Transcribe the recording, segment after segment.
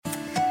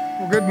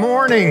Good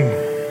morning.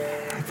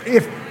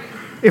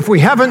 If we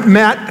haven't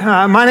met,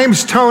 my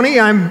name's Tony.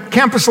 I'm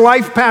Campus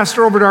Life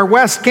Pastor over at our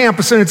West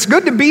Campus, and it's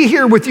good to be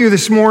here with you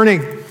this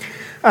morning.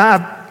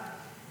 I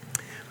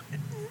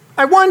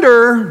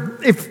wonder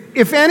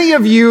if any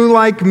of you,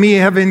 like me,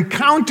 have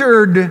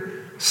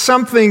encountered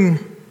something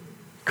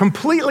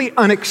completely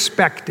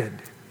unexpected.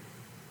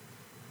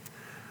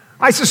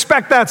 I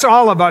suspect that's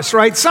all of us,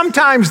 right?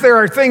 Sometimes there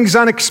are things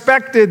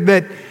unexpected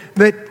that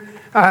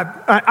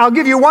I'll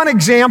give you one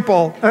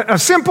example, a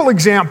simple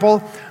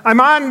example.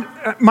 I'm on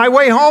my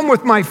way home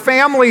with my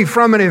family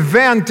from an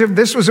event.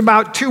 This was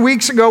about 2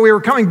 weeks ago. We were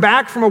coming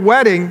back from a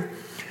wedding,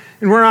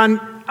 and we're on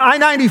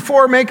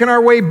I-94 making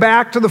our way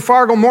back to the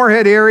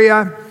Fargo-Moorhead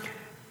area,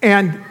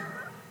 and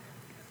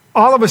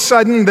all of a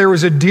sudden there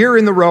was a deer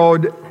in the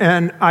road,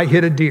 and I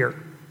hit a deer.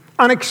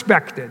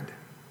 Unexpected,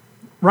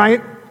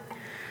 right?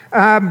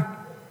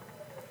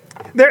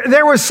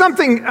 There was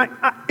something,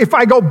 if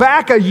I go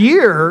back a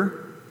year,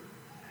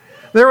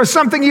 there was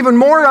something even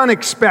more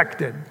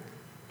unexpected.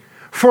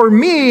 For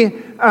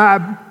me,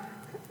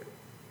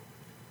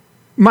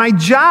 my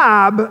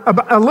job,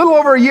 a little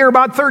over a year,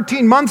 about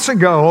 13 months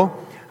ago,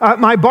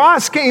 my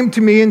boss came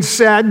to me and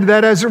said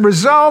that as a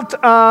result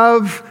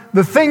of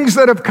the things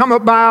that have come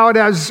about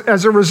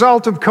as a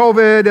result of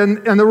COVID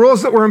and the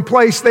rules that were in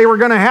place, they were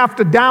going to have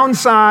to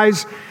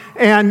downsize,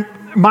 and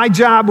my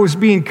job was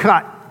being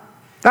cut.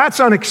 That's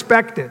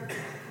unexpected.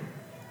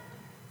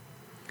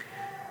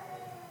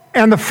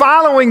 And the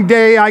following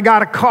day, I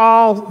got a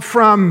call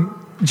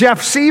from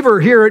Jeff Seaver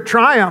here at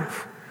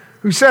Triumph,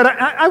 who said,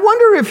 I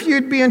wonder if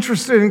you'd be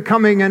interested in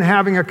coming and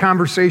having a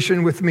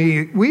conversation with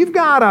me. We've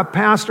got a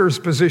pastor's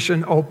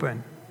position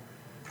open.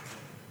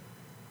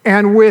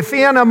 And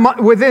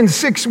within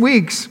 6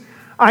 weeks,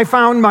 I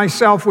found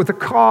myself with a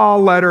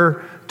call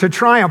letter to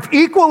Triumph,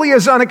 equally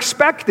as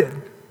unexpected.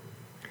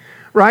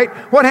 Right?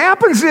 What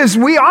happens is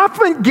we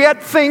often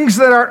get things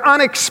that are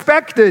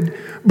unexpected,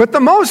 but the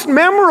most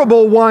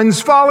memorable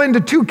ones fall into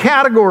two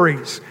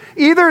categories.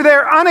 Either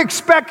they're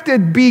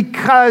unexpected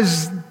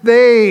because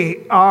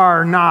they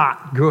are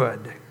not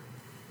good,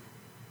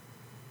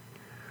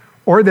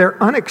 or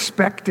they're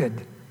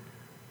unexpected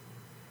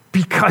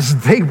because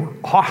they were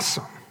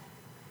awesome.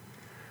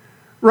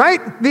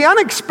 Right? The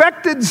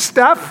unexpected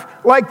stuff,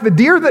 like the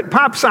deer that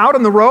pops out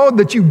on the road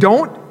that you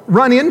don't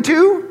run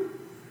into,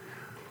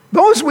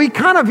 those we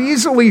kind of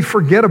easily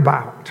forget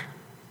about.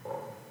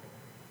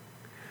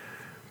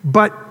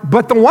 But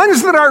the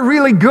ones that are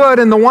really good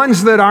and the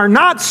ones that are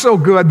not so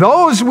good,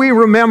 those we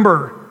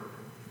remember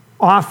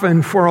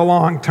often for a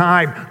long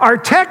time. Our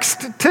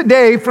text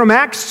today from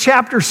Acts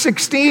chapter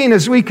 16,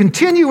 as we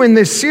continue in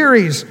this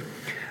series,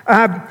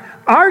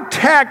 our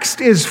text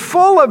is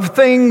full of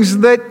things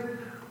that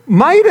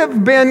might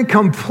have been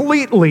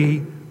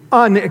completely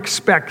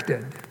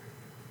unexpected.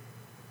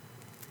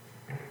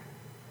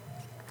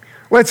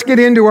 Let's get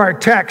into our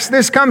text.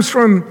 This comes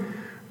from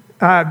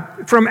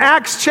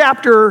Acts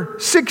chapter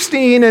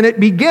 16, and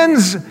it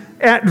begins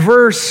at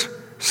verse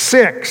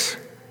 6.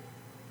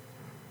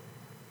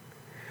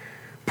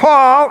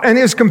 Paul and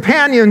his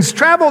companions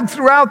traveled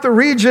throughout the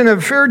region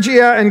of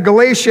Phrygia and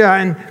Galatia,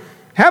 and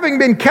having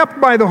been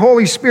kept by the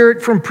Holy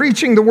Spirit from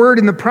preaching the word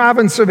in the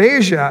province of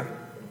Asia,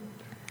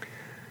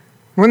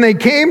 when they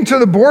came to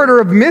the border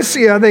of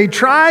Mysia, they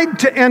tried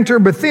to enter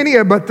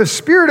Bithynia, but the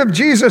Spirit of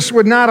Jesus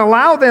would not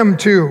allow them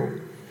to.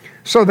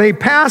 So they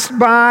passed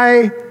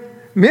by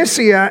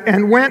Mysia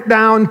and went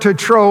down to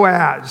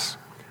Troas.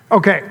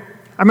 Okay,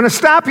 I'm going to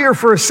stop here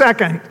for a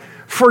second.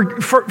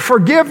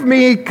 Forgive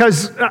me,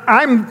 because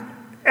I'm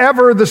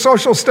ever the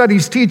social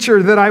studies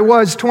teacher that I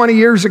was 20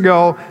 years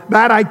ago.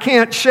 That I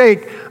can't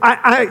shake.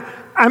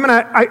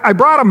 I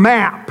brought a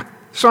map,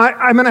 so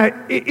I'm gonna.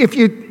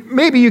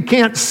 Maybe you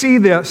can't see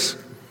this,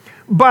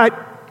 but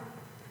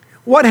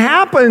what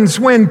happens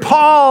when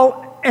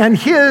Paul and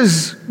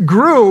his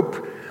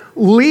group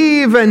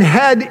leave and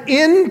head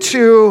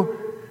into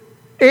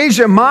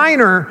Asia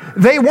Minor,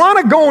 they want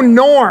to go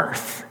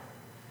north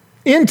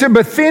into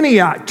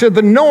Bithynia to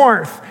the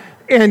north,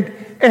 and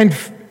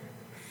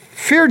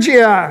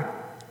Phrygia.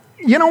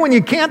 You know, when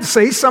you can't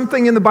say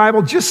something in the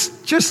Bible,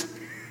 just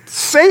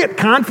say it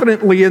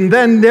confidently, and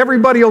then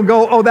everybody will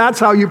go, oh, that's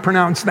how you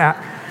pronounce that,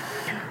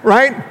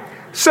 right?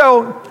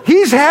 So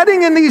he's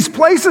heading in these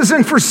places,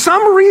 and for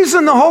some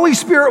reason the Holy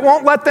Spirit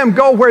won't let them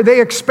go where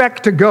they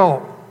expect to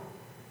go.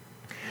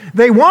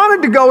 They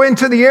wanted to go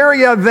into the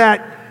area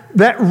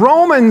that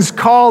Romans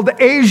called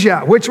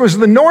Asia, which was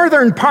the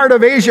northern part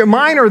of Asia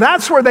Minor.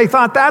 That's where they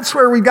thought, that's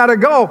where we got to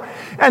go.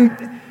 And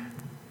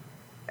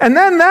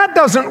then that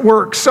doesn't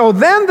work. So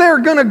then they're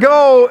going to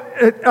go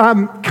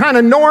kind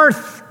of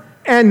north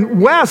and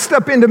west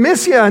up into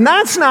Mysia, and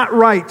that's not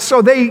right.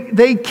 So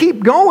they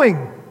keep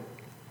going.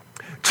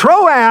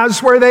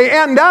 Troas, where they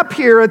end up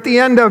here at the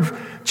end of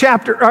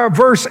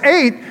verse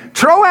 8,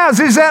 Troas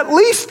is at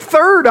least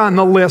third on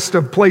the list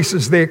of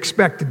places they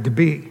expected to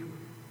be.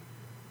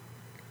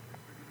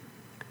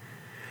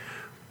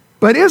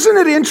 But isn't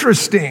it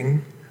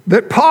interesting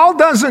that Paul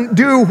doesn't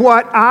do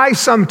what I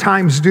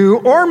sometimes do,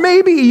 or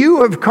maybe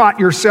you have caught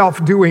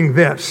yourself doing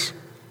this.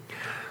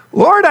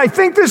 Lord, I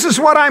think this is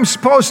what I'm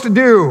supposed to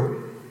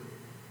do.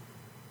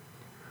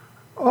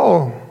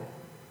 Oh,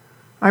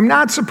 I'm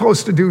not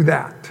supposed to do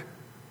that.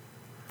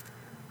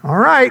 All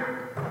right.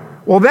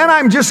 Well, then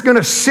I'm just going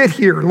to sit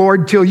here,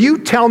 Lord, till you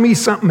tell me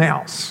something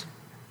else.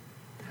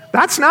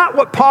 That's not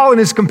what Paul and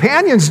his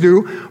companions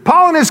do.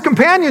 Paul and his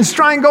companions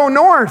try and go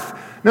north.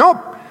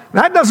 Nope,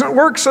 that doesn't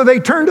work, so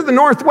they turn to the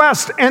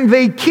northwest and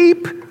they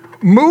keep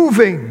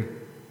moving,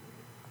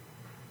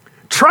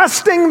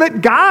 trusting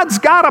that God's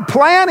got a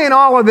plan in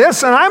all of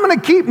this, and I'm going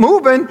to keep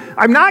moving.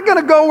 I'm not going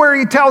to go where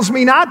he tells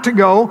me not to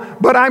go,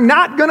 but I'm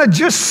not going to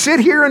just sit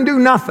here and do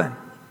nothing.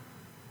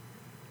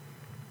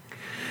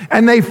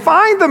 And they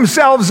find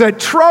themselves at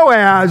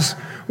Troas,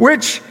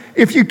 which,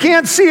 if you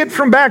can't see it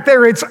from back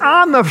there, it's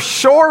on the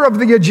shore of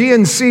the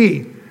Aegean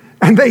Sea.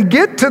 And they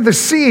get to the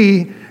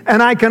sea,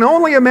 and I can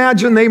only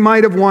imagine they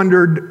might have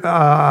wondered,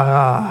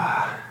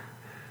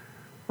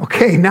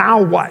 okay,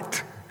 now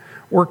what?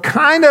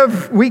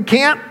 We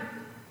can't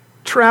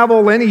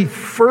travel any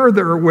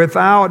further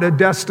without a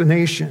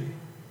destination.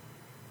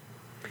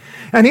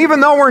 And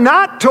even though we're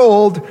not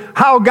told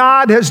how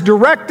God has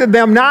directed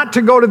them not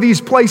to go to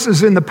these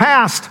places in the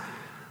past,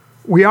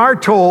 we are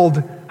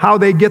told how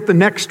they get the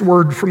next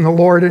word from the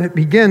Lord, and it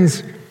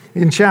begins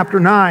in chapter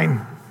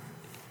 9,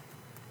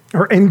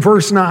 or in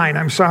verse 9,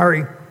 I'm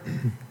sorry.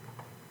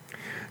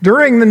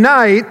 During the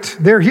night,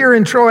 they're here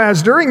in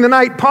Troas, during the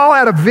night, Paul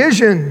had a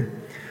vision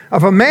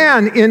of a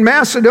man in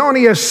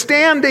Macedonia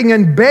standing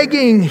and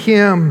begging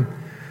him,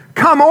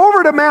 "Come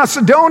over to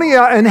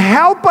Macedonia and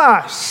help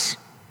us."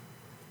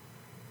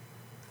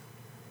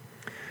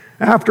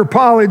 After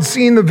Paul had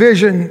seen the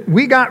vision,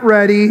 we got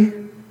ready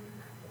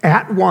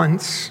at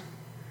once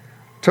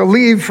to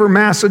leave for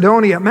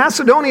Macedonia.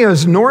 Macedonia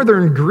is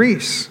northern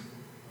Greece.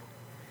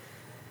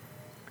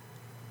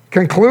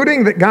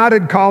 Concluding that God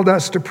had called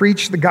us to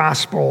preach the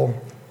gospel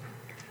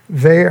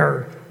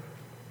there.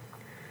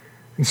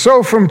 And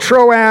so from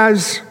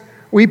Troas,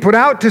 we put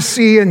out to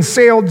sea and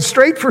sailed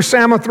straight for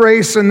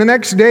Samothrace, and the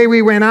next day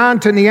we went on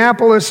to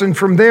Neapolis, and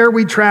from there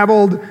we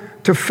traveled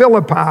to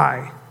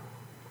Philippi,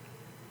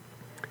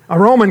 a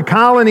Roman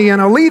colony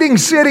and a leading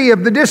city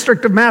of the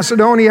district of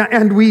Macedonia,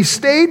 and we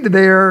stayed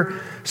there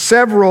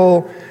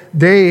several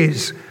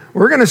days.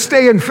 We're going to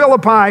stay in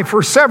Philippi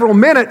for several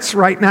minutes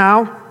right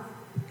now,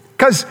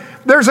 because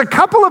there's a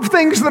couple of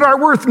things that are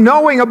worth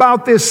knowing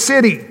about this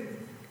city.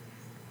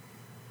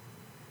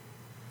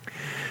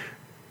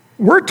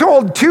 We're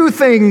told two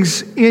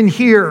things in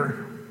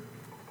here.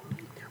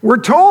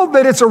 We're told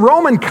that it's a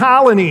Roman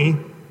colony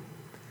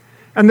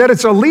and that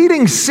it's a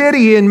leading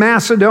city in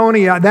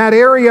Macedonia, that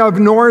area of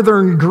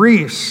northern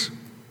Greece.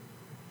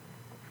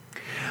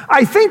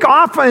 I think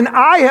often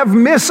I have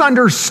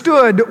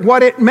misunderstood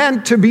what it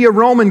meant to be a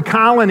Roman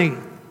colony.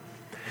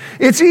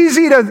 It's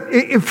easy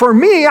for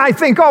me, I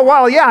think, oh,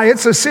 well, yeah,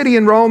 it's a city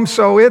in Rome,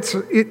 so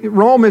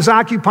Rome is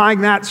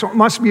occupying that, so it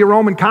must be a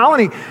Roman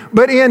colony.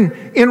 But in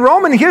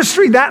Roman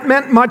history, that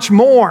meant much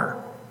more.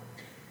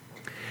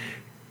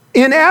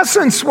 In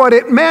essence, what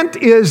it meant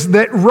is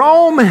that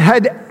Rome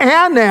had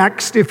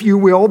annexed, if you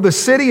will, the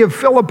city of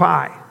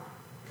Philippi.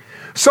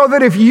 So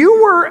that if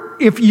you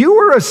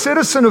were a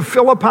citizen of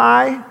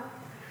Philippi,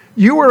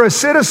 you were a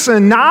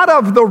citizen not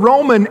of the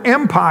Roman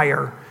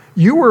Empire,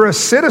 you were a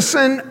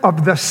citizen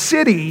of the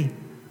city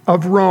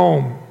of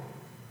Rome.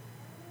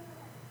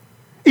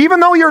 Even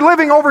though you're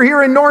living over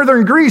here in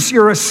northern Greece,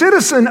 you're a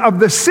citizen of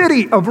the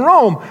city of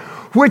Rome,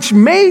 which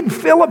made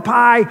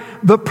Philippi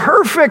the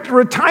perfect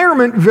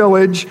retirement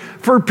village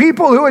for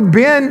people who had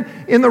been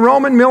in the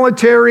Roman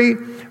military,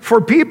 for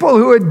people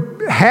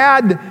who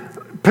had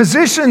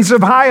positions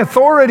of high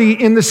authority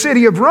in the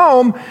city of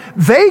Rome.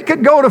 They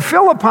could go to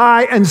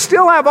Philippi and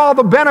still have all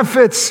the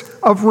benefits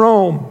of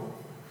Rome.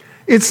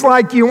 It's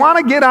like you want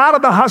to get out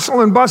of the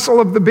hustle and bustle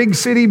of the big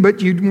city, but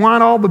you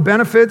want all the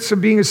benefits of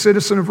being a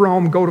citizen of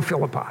Rome, go to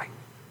Philippi.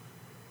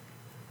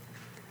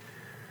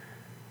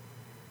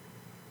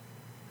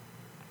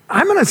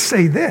 I'm going to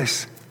say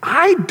this.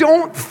 I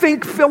don't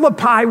think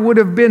Philippi would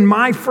have been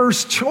my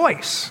first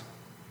choice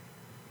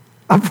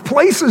of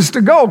places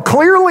to go.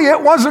 Clearly,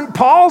 it wasn't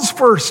Paul's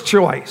first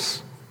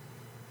choice.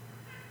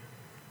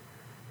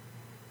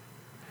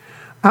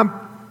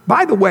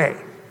 By the way,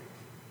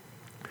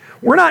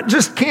 we're not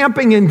just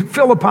camping in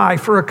Philippi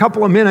for a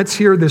couple of minutes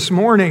here this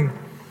morning,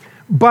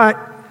 but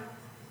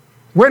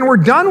when we're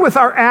done with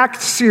our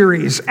Acts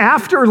series,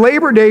 after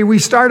Labor Day, we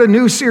start a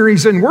new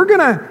series, and we're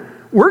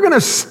going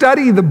to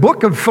study the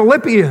book of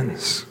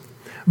Philippians,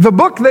 the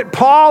book that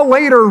Paul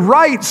later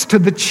writes to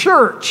the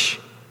church,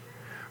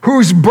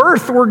 whose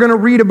birth we're going to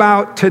read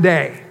about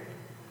today.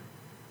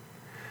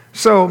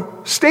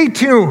 So stay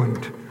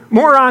tuned.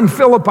 More on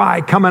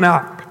Philippi coming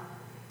up.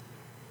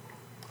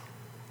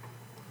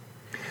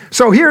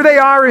 So here they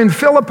are in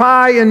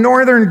Philippi in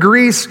northern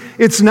Greece.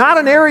 It's not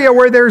an area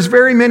where there's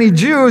very many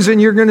Jews,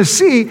 and you're going to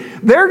see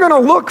they're going to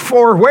look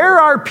for, where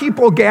are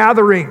people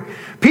gathering?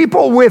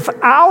 People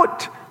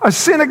without a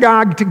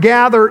synagogue to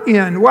gather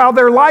in? Well,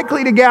 they're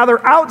likely to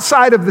gather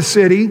outside of the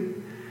city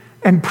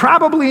and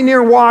probably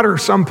near water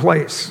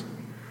someplace.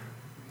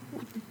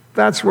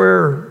 That's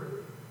where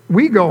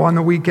we go on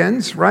the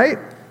weekends, right?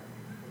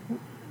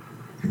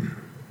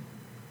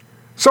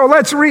 So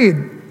let's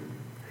read.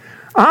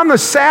 On the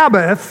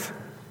Sabbath,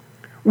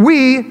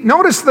 Luke,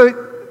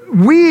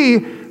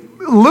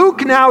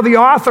 now the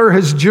author,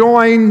 has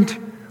joined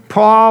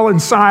Paul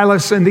and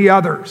Silas and the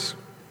others.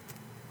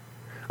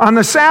 On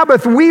the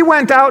Sabbath, we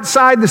went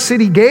outside the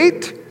city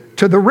gate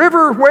to the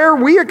river where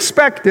we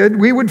expected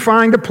we would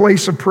find a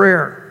place of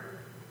prayer.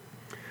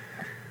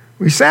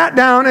 We sat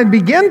down and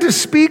began to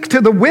speak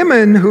to the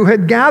women who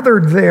had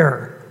gathered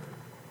there.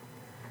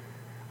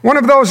 One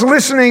of those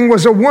listening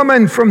was a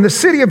woman from the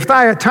city of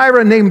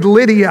Thyatira named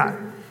Lydia,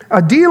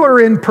 a dealer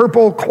in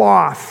purple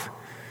cloth.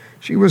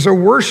 She was a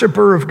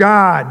worshiper of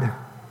God.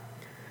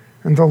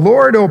 And the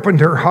Lord opened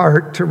her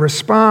heart to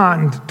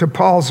respond to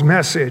Paul's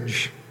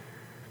message.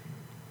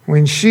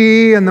 When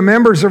she and the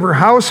members of her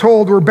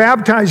household were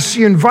baptized,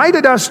 she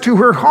invited us to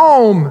her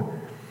home.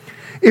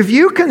 "If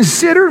you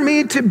consider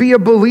me to be a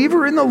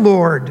believer in the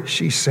Lord,"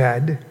 she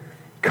said,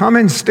 "come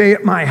and stay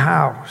at my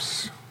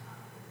house."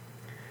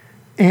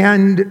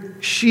 And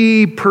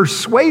she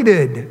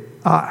persuaded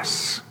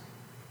us.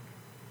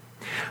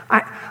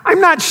 I'm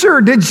not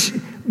sure,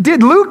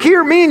 did Luke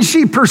here mean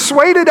she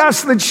persuaded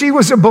us that she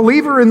was a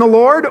believer in the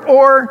Lord,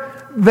 or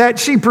that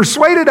she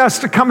persuaded us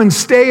to come and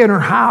stay in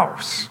her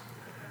house?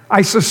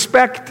 I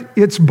suspect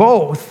it's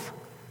both.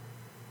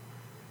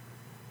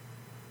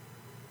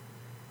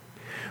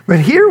 But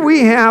here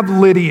we have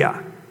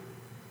Lydia,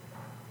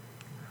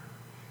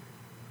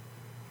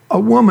 a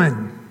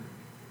woman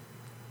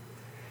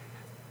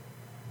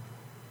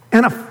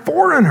and a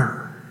foreigner.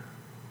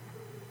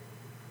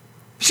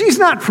 She's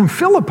not from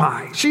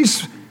Philippi.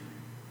 She's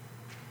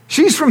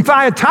from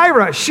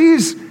Thyatira.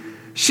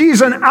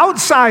 She's an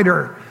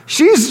outsider.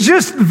 She's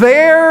just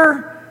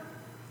there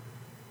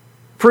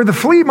for the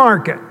flea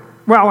market.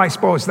 Well, I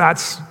suppose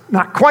that's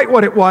not quite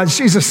what it was.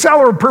 She's a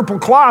seller of purple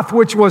cloth,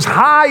 which was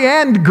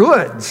high-end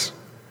goods.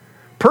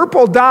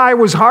 Purple dye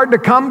was hard to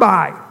come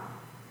by.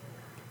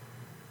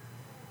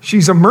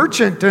 She's a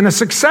merchant, and a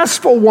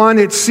successful one,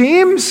 it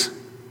seems.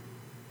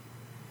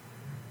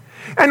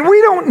 And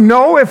we don't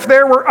know if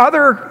there were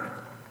other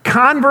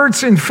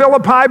converts in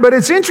Philippi, but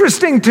it's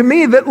interesting to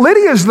me that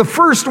Lydia is the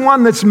first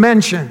one that's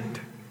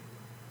mentioned.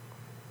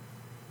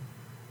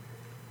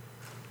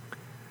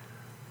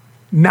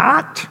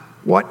 Not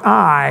what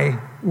I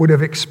would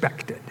have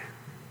expected.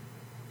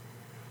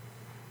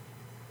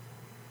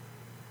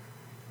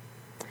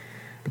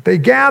 But they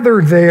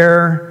gather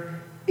there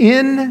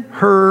in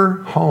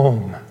her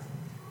home.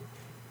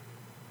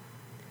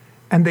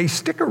 And they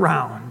stick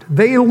around.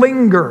 They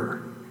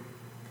linger.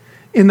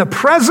 In the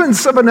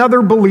presence of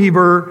another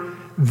believer,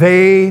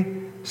 they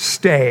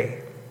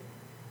stay.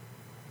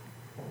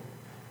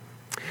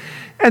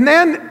 And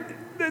then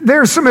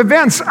there's some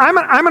events. I'm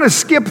going to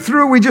skip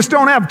through. We just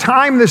don't have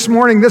time this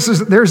morning.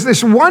 There's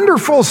this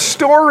wonderful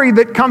story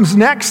that comes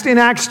next in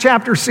Acts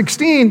chapter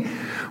 16,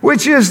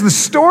 which is the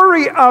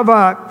story of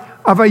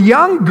a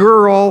young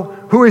girl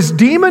who is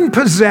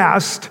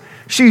demon-possessed.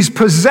 She's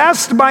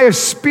possessed by a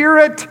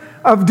spirit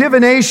of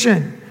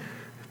divination,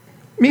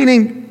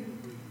 meaning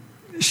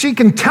she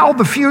can tell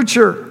the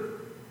future.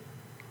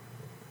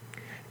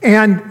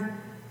 And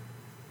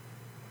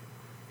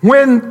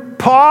when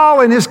Paul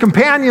and his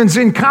companions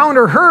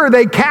encounter her,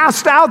 they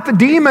cast out the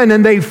demon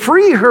and they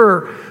free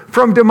her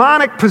from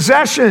demonic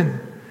possession.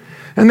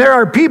 And there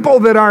are people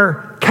that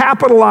are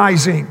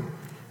capitalizing.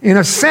 In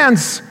a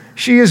sense,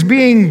 she is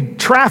being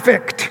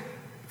trafficked,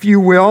 if you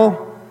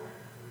will.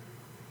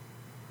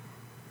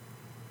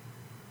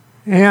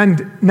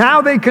 And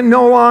now they can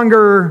no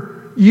longer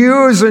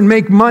use and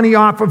make money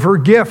off of her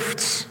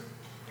gifts.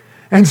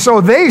 And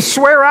so they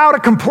swear out a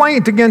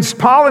complaint against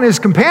Paul and his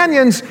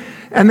companions,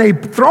 and they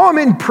throw him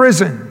in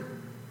prison.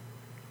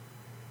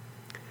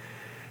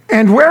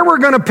 And where we're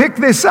going to pick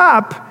this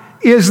up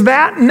is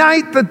that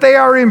night that they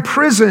are in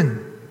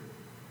prison.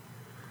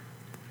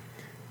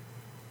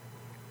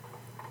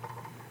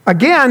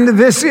 Again,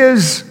 this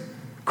is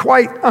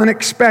quite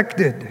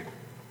unexpected.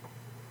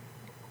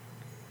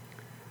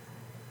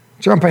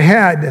 Jump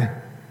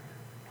ahead.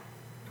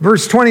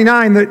 Verse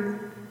 29,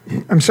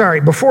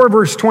 before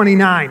verse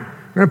 29.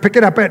 I'm going to pick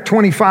it up at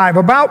 25.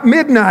 About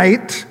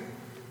midnight,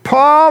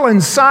 Paul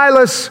and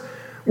Silas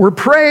were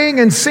praying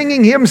and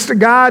singing hymns to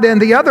God,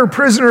 and the other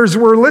prisoners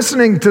were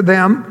listening to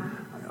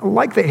them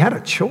like they had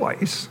a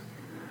choice,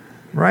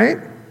 right?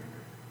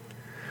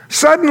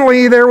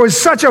 Suddenly, there was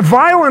such a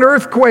violent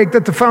earthquake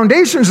that the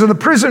foundations of the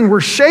prison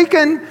were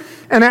shaken,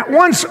 and at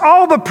once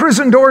all the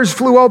prison doors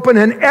flew open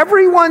and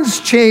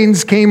everyone's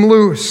chains came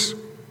loose.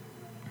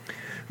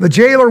 The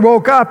jailer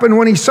woke up, and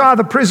when he saw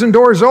the prison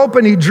doors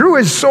open, he drew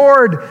his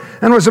sword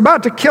and was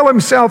about to kill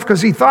himself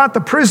because he thought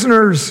the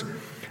prisoners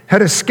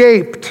had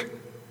escaped.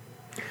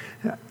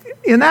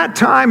 In that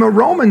time, a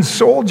Roman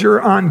soldier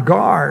on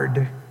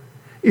guard,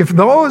 if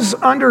those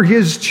under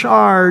his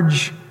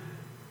charge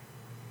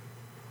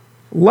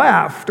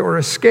left or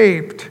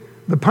escaped,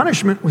 the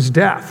punishment was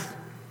death.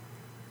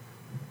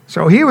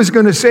 So he was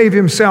going to save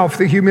himself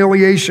the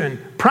humiliation,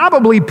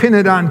 probably pin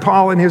it on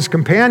Paul and his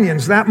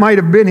companions. That might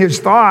have been his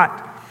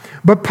thought.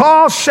 But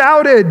Paul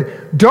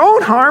shouted,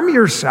 "Don't harm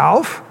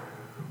yourself.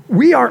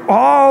 We are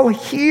all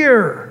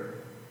here."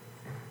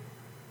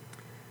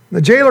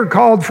 The jailer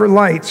called for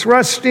lights,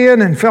 rushed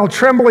in, and fell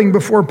trembling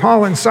before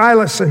Paul and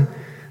Silas. And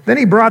then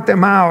he brought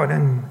them out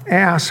and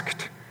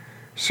asked,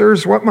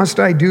 "Sirs, what must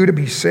I do to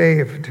be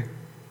saved?"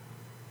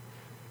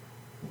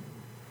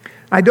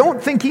 I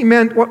don't think he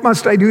meant, "What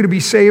must I do to be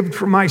saved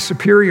from my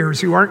superiors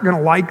who aren't going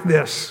to like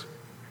this?"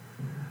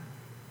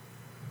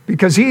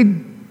 Because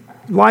he'd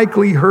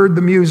likely heard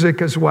the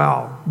music as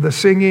well, the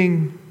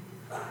singing,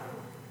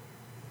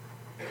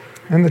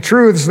 and the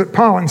truths that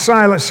Paul and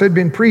Silas had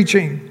been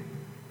preaching.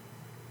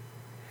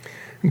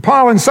 And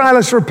Paul and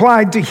Silas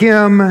replied to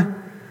him,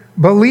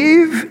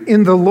 "Believe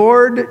in the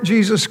Lord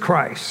Jesus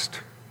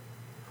Christ,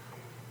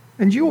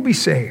 and you will be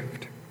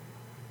saved,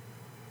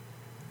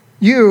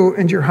 you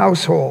and your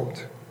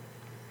household."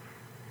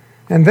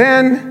 And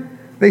then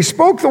they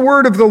spoke the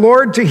word of the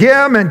Lord to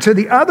him and to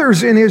the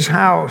others in his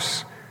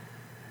house.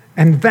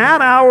 And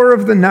that hour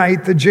of the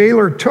night, the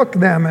jailer took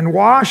them and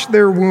washed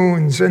their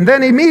wounds. And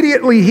then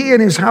immediately he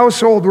and his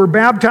household were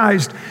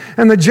baptized.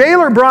 And the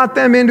jailer brought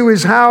them into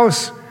his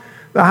house.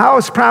 The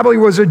house probably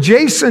was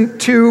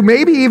adjacent to,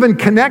 maybe even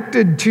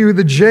connected to,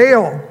 the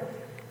jail.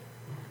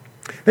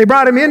 They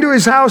brought him into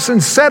his house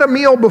and set a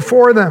meal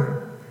before them.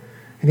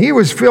 And he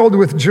was filled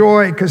with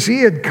joy because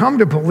he had come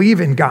to believe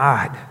in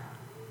God.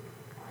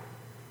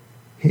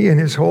 He and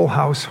his whole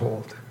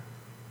household.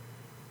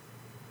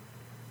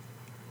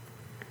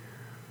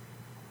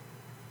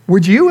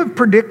 Would you have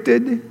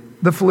predicted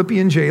the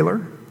Philippian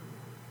jailer?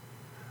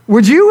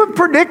 Would you have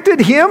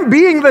predicted him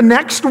being the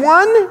next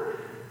one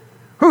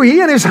who he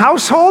and his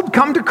household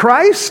come to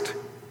Christ?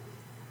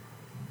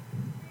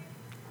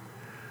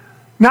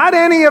 Not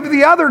any of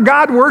the other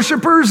God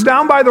worshipers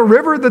down by the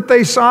river that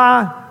they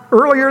saw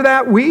earlier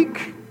that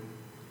week?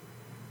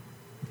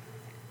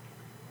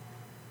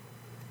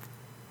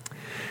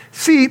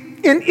 See,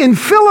 in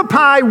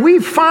Philippi, we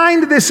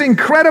find this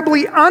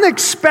incredibly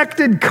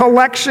unexpected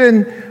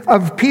collection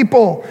of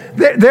people.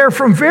 They're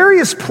from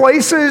various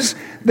places.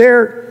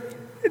 They're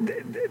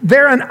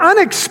an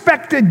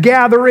unexpected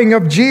gathering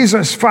of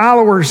Jesus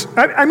followers.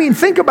 I mean,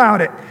 think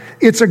about it.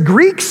 It's a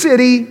Greek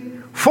city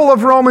full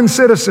of Roman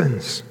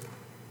citizens.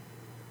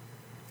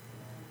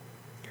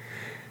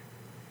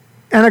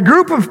 And a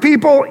group of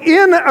people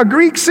in a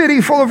Greek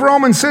city full of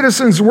Roman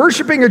citizens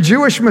worshiping a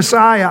Jewish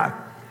Messiah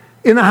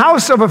in the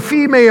house of a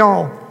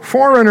female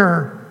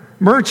foreigner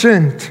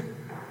merchant.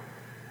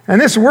 And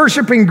this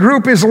worshiping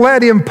group is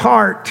led in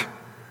part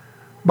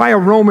by a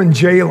Roman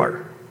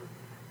jailer.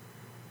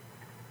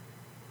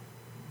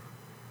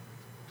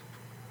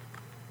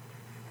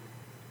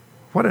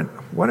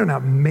 What an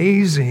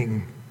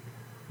amazing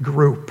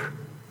group.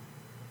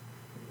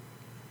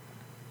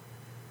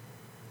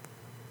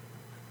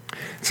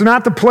 It's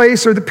not the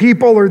place or the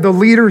people or the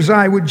leaders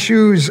I would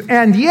choose.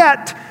 And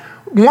yet,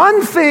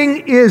 one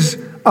thing is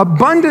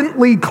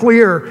abundantly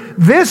clear.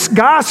 This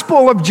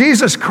gospel of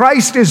Jesus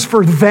Christ is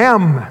for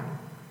them.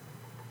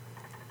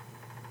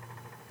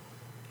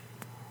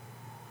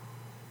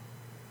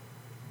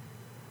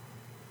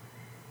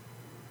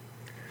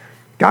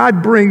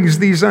 God brings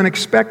these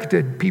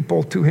unexpected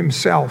people to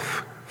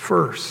himself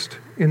first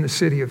in the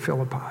city of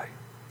Philippi.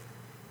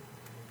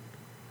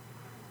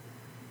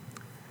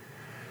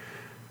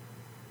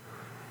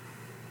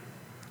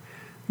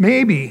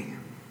 Maybe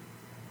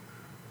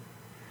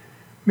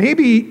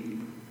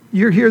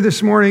you're here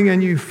this morning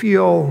and you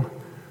feel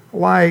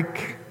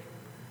like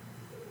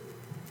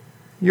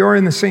you're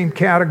in the same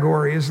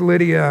category as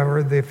Lydia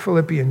or the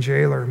Philippian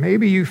jailer.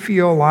 Maybe you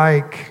feel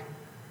like,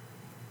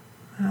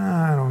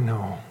 I don't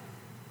know.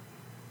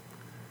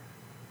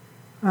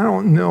 I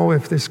don't know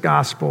if this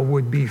gospel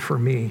would be for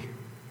me.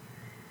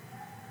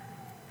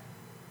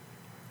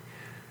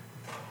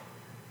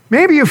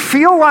 Maybe you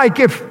feel like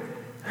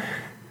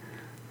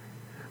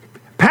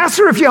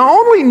Pastor, if you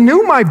only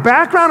knew my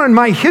background and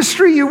my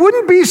history, you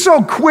wouldn't be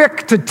so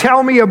quick to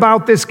tell me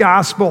about this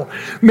gospel.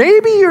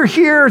 Maybe you're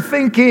here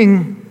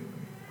thinking,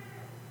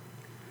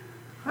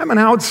 I'm an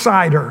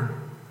outsider.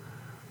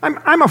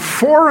 I'm a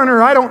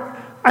foreigner. I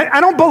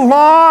don't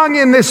belong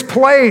in this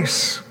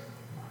place.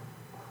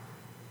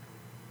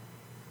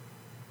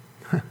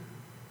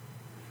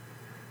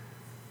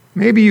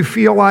 Maybe you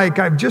feel like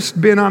I've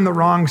just been on the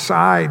wrong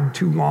side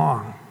too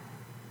long.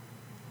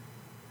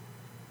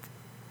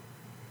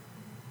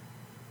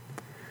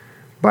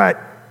 But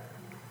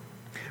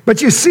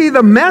you see,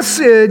 the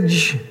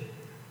message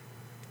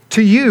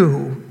to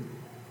you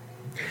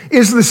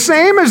is the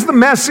same as the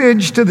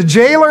message to the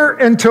jailer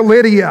and to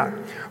Lydia.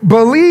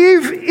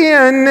 Believe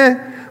in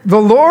the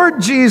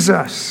Lord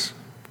Jesus,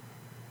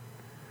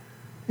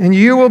 and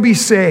you will be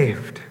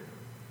saved.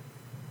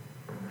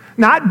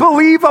 Not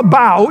believe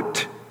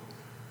about,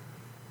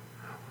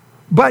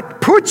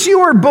 but put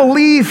your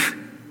belief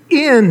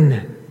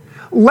in.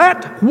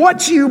 Let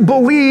what you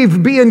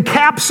believe be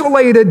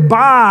encapsulated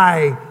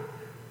by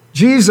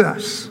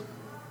Jesus.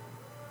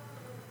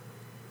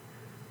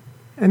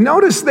 And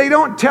notice they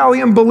don't tell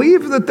him,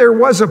 believe that there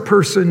was a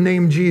person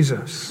named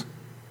Jesus.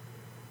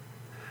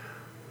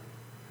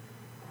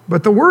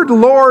 But the word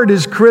Lord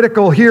is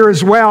critical here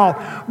as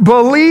well.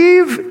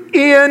 Believe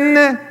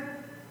in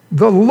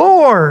the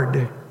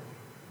Lord,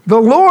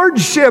 the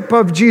lordship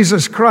of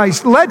Jesus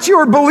Christ. Let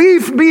your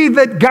belief be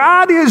that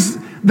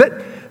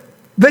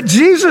that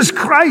Jesus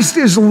Christ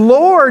is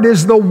Lord,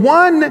 is the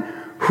one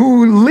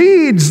who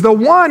leads, the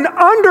one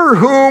under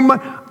whom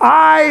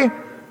I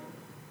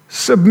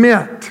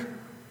submit.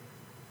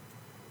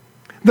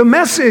 The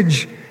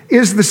message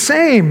is the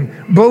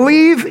same.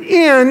 Believe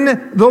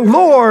in the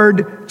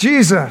Lord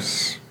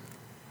Jesus.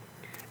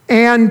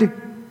 And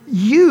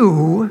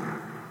you,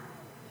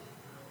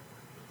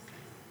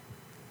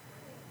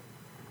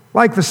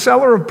 like the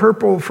seller of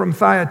purple from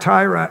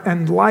Thyatira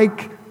and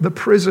like the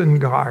prison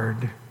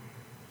guard,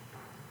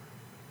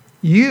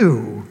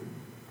 you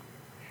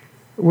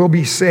will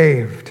be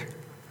saved.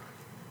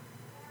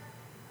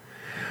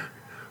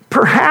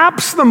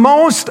 Perhaps the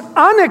most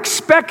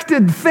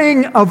unexpected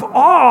thing of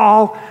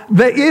all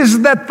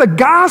is that the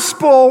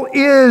gospel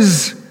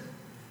is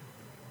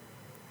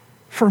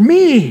for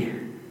me.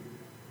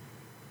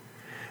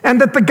 And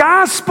that the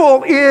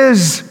gospel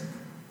is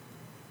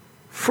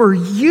for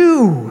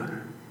you.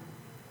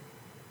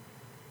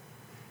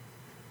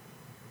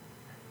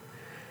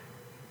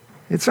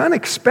 It's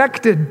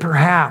unexpected,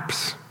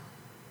 perhaps,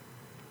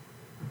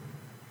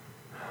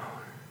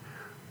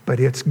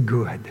 but it's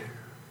good.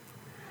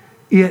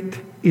 It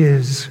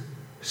is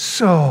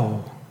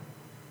so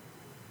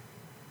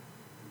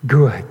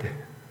good.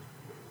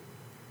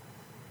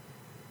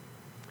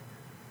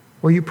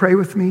 Will you pray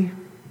with me?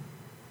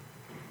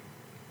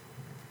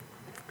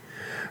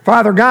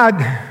 Father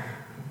God,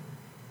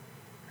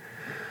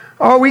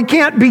 we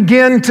can't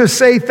begin to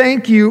say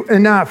thank you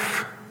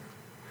enough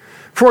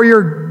for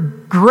your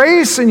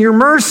grace and your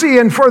mercy,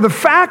 and for the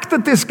fact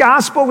that this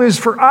gospel is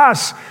for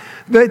us,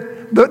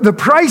 that the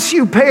price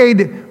you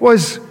paid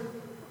was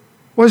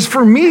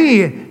for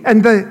me,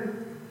 and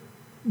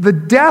the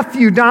death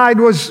you died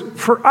was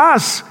for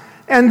us,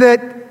 and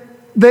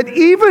that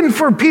even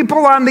for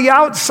people on the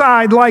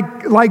outside,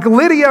 like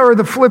Lydia or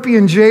the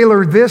Philippian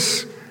jailer,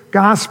 this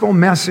gospel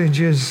message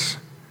is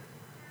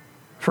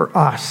for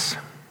us.